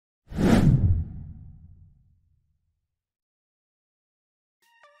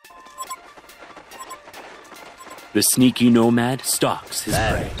The sneaky nomad stalks his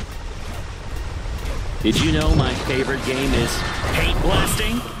prey. Did you know my favorite game is paint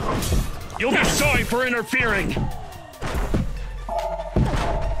blasting? You'll be sorry for interfering!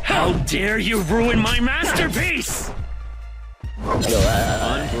 How dare you ruin my masterpiece!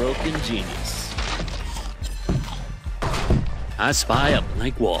 Unbroken genius. I spy a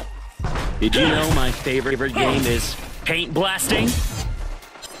blank wall. Did you know my favorite game is paint blasting?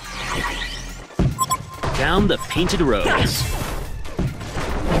 Down the painted roads.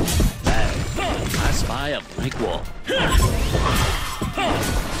 I spy a blank wall.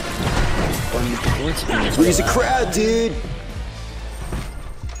 Freeze a crowd, dude!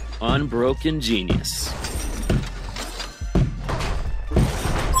 Unbroken genius.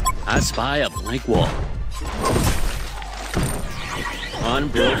 I spy a blank wall.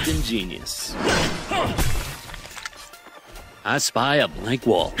 Unbroken genius. I spy a blank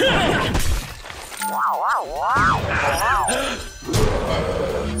wall.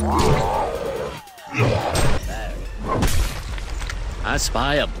 I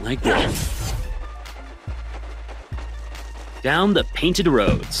spy a blank wall. Down the painted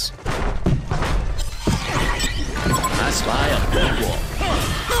roads. I spy a blank wall.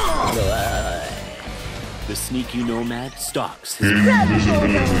 The sneaky nomad stalks his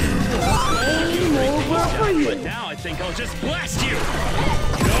But now I think I'll just blast you!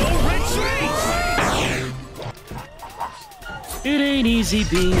 No retreat! It ain't easy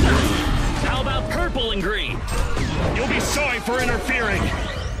being green. How about purple and green? You'll be sorry for interfering!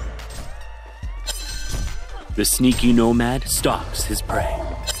 The sneaky nomad stalks his prey.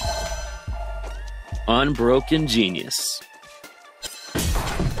 Unbroken genius.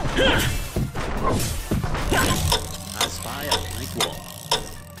 I spy a blank wall.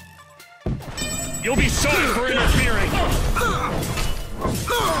 You'll be sorry for interfering!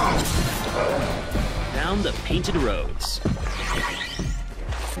 Down the painted roads.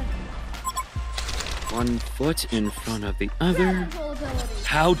 One foot in front of the other.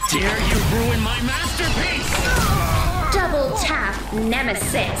 How dare you ruin my masterpiece! Double tap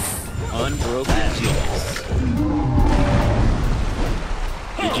nemesis. Unbroken genius.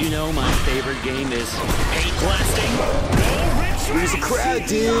 Did you know my favorite game is paint blasting? No retreat! Freeze a crowd,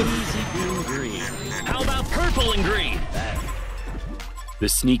 dude! Easy being green. How about purple and green? The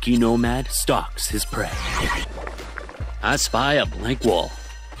sneaky nomad stalks his prey. I spy a blank wall.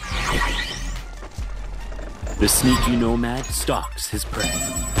 The sneaky nomad stalks his prey.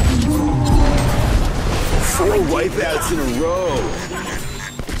 4 wipeouts in a row!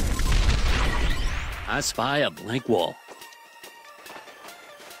 I spy a blank wall.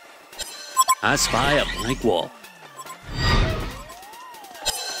 I spy a blank wall.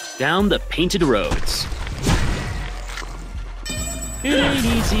 Down the painted roads. It ain't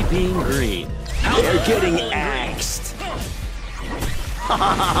easy being green. They're getting axed!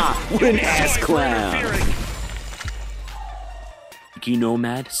 What an ass clown! Sneaky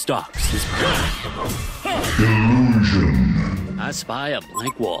nomad stalks his prey. Illusion. I spy a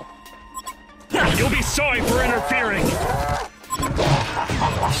blank wall. You'll be sorry for interfering!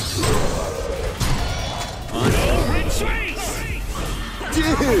 No retreat!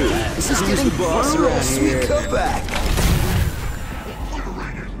 Dude! This is getting brutal! Sweet cutback!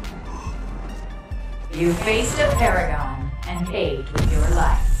 You faced a paragon and paid with your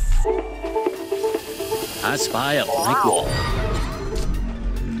life. I spy a blank wall.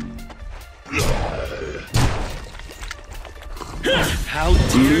 How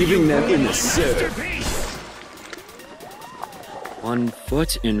dare Leaving you them ruin in my the surf. masterpiece! One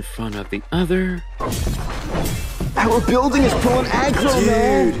foot in front of the other. Our building is pulling aggro,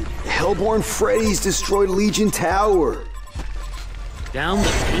 man! Hellborn Freddy's destroyed Legion Tower! Down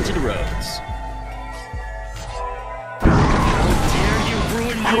the painted roads.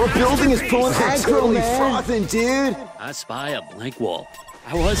 Our building is pulling aggro, Totally man! Frothing, dude! I spy a blank wall.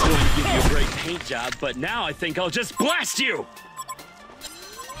 I was going to give you a great paint job, but now I think I'll just blast you!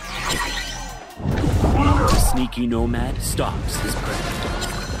 The sneaky nomad stalks his prey.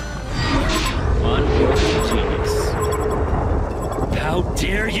 Unbroken genius. How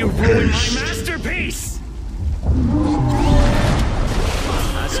dare you ruin my masterpiece!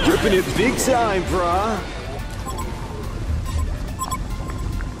 Ripping it big time, brah!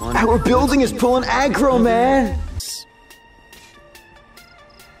 Our building is pulling aggro, man!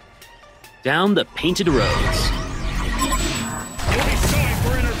 Down the painted roads. You'll be sorry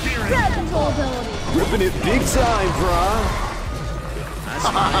for interfering! Ripping it big time, brah!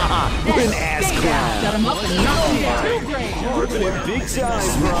 What an ass clown! Ripping it big time,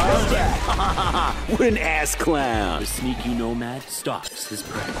 brah! What an ass clown! The sneaky nomad stalks his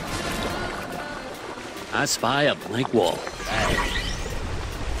prey. I spy a blank wall.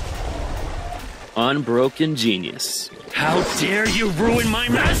 Unbroken genius. How dare you ruin my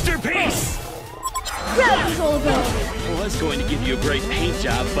masterpiece! I was going to give you a great paint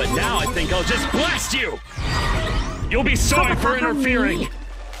job, but now I think I'll just blast you! You'll be sorry for interfering!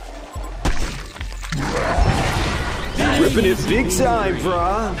 Ripping it big time,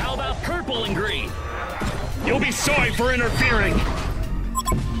 brah. How about purple and green? You'll be sorry for interfering!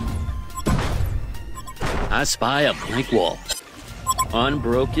 I spy a blank wall.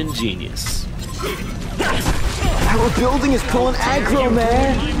 Unbroken genius. Our building is pulling aggro,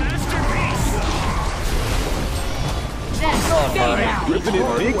 man. My masterpiece! Ripping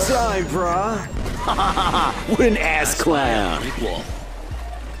it big time, brah. What an ass clown. Blank wall.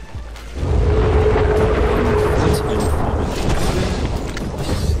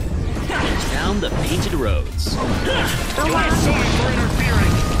 Down the painted roads. You'll be sorry for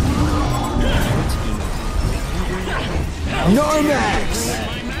interfering! Normax!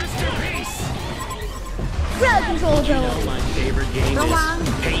 My masterpiece! Crowd control You know ability. my favorite game is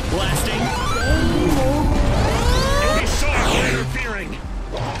paint blasting. You'll be sorry for interfering!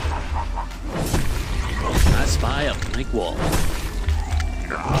 I spy a blank wall.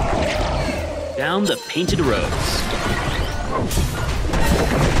 Down the painted roads.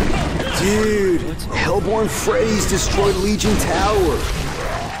 Dude, Hellborn Freddy's destroyed Legion Tower.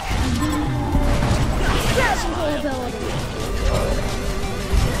 Crowd control ability.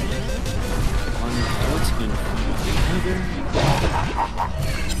 One foot in front of the other.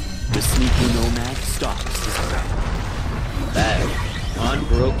 The sneaky nomad stalks his prey. That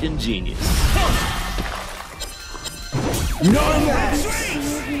unbroken genius. Normax!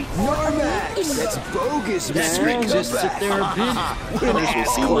 Normax! That's bogus, man. Just sit there a bit. What an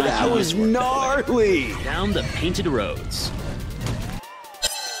asshole. That was gnarly. Down the painted roads.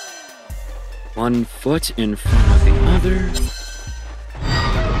 One foot in front of the other.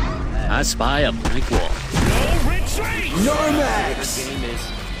 I spy a blank wall. No retreat! Normax! Game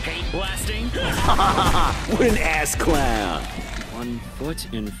is paint blasting. What an ass clown. One foot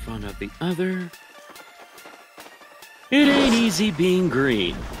in front of the other. It ain't easy being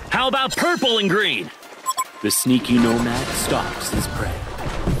green. How about purple and green? The sneaky nomad stalks his prey.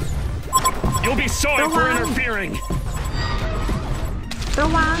 You'll be sorry for interfering!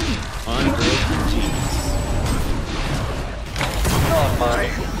 Unbroken genius.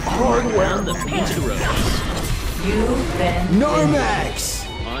 Hardware. Down the painted roads. You've been Normax!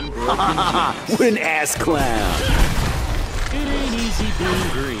 Unbroken genius. What an ass clown. It ain't easy being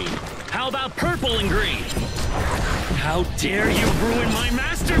green. How about purple and green? How dare you ruin my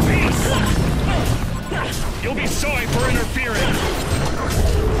masterpiece! You'll be sorry for interfering!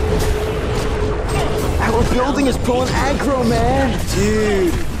 Our building is pulling aggro, man.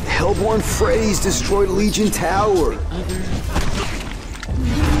 Dude, Hellborn Freddy's destroyed Legion Tower.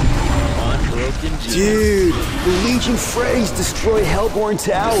 Unbroken genius. Dude, the Legion Freddy's destroyed Hellborn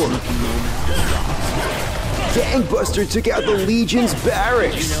Tower. Gangbuster took out the Legion's You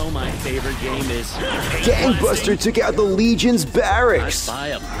barracks. know my favorite game is Gangbuster took out the Legion's I barracks. spy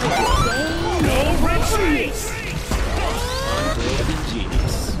a blank wall. No retreat! Unbroken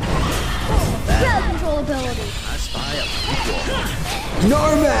genius. Crowd control ability. I spy a blank wall.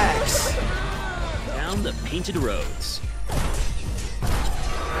 Normax! Down the painted roads.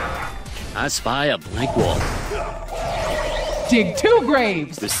 I spy a blank wall. Dig 2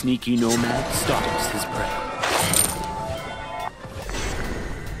 graves! The sneaky nomad stalks his prey.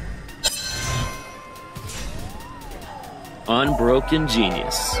 Unbroken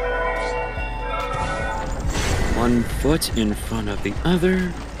genius. One foot in front of the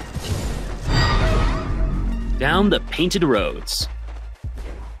other. Down the painted roads.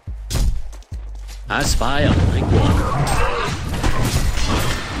 I spy a blank wall.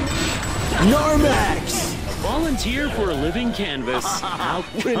 Normax! Volunteer for a living canvas. How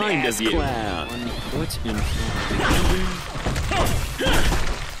What an kind ass of you. clown. One foot in front of the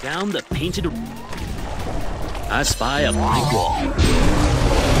other. Down the painted. I spy a blank wall.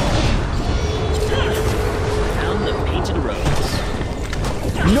 Down the painted roads.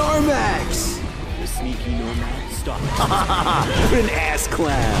 Normax! The sneaky nomad stalks. What an ass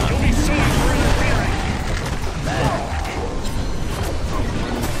clown. You'll be sorry for interfering!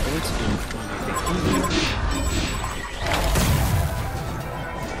 One foot in front of the other.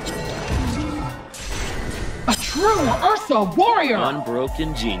 A true Ursa warrior!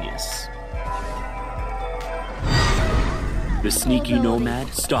 Unbroken genius. The sneaky nomad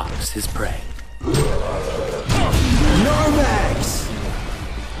stalks his prey. Normax!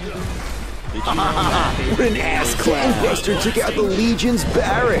 Did you know that What an ass clown. Gangbuster took out the Legion's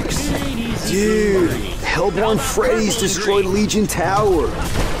barracks. it ain't easy Dude, being green? Hellborn Freys destroyed Legion Tower.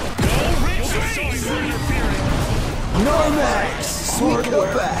 NOMAD! Sweet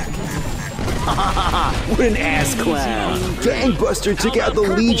comeback! What an ass clown! Gangbuster took out the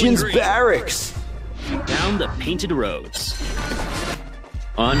Legion's barracks! Down the painted roads.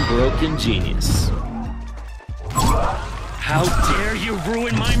 Unbroken genius. How dare you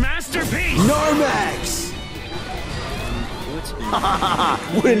ruin my masterpiece! Narmax!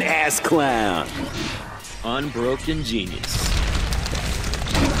 What an ass clown! Unbroken genius.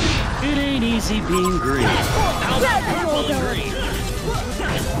 It ain't easy being green. How about purple and green?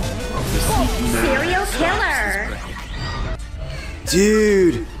 Serial killer.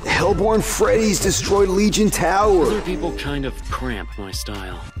 Dude, Hellborn Freys destroyed Legion Tower. Other people kind of cramp my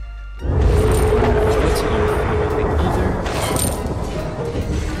style. What's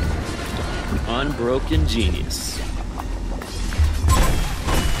Unbroken genius.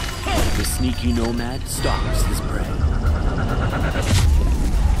 The sneaky nomad stalks his prey.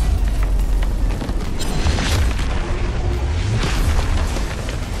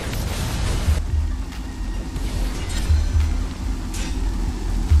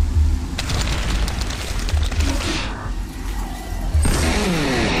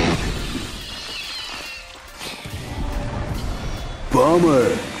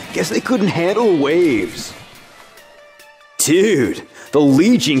 Bummer. Guess they couldn't handle waves. Dude, the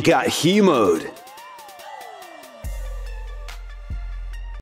Legion got hemoed.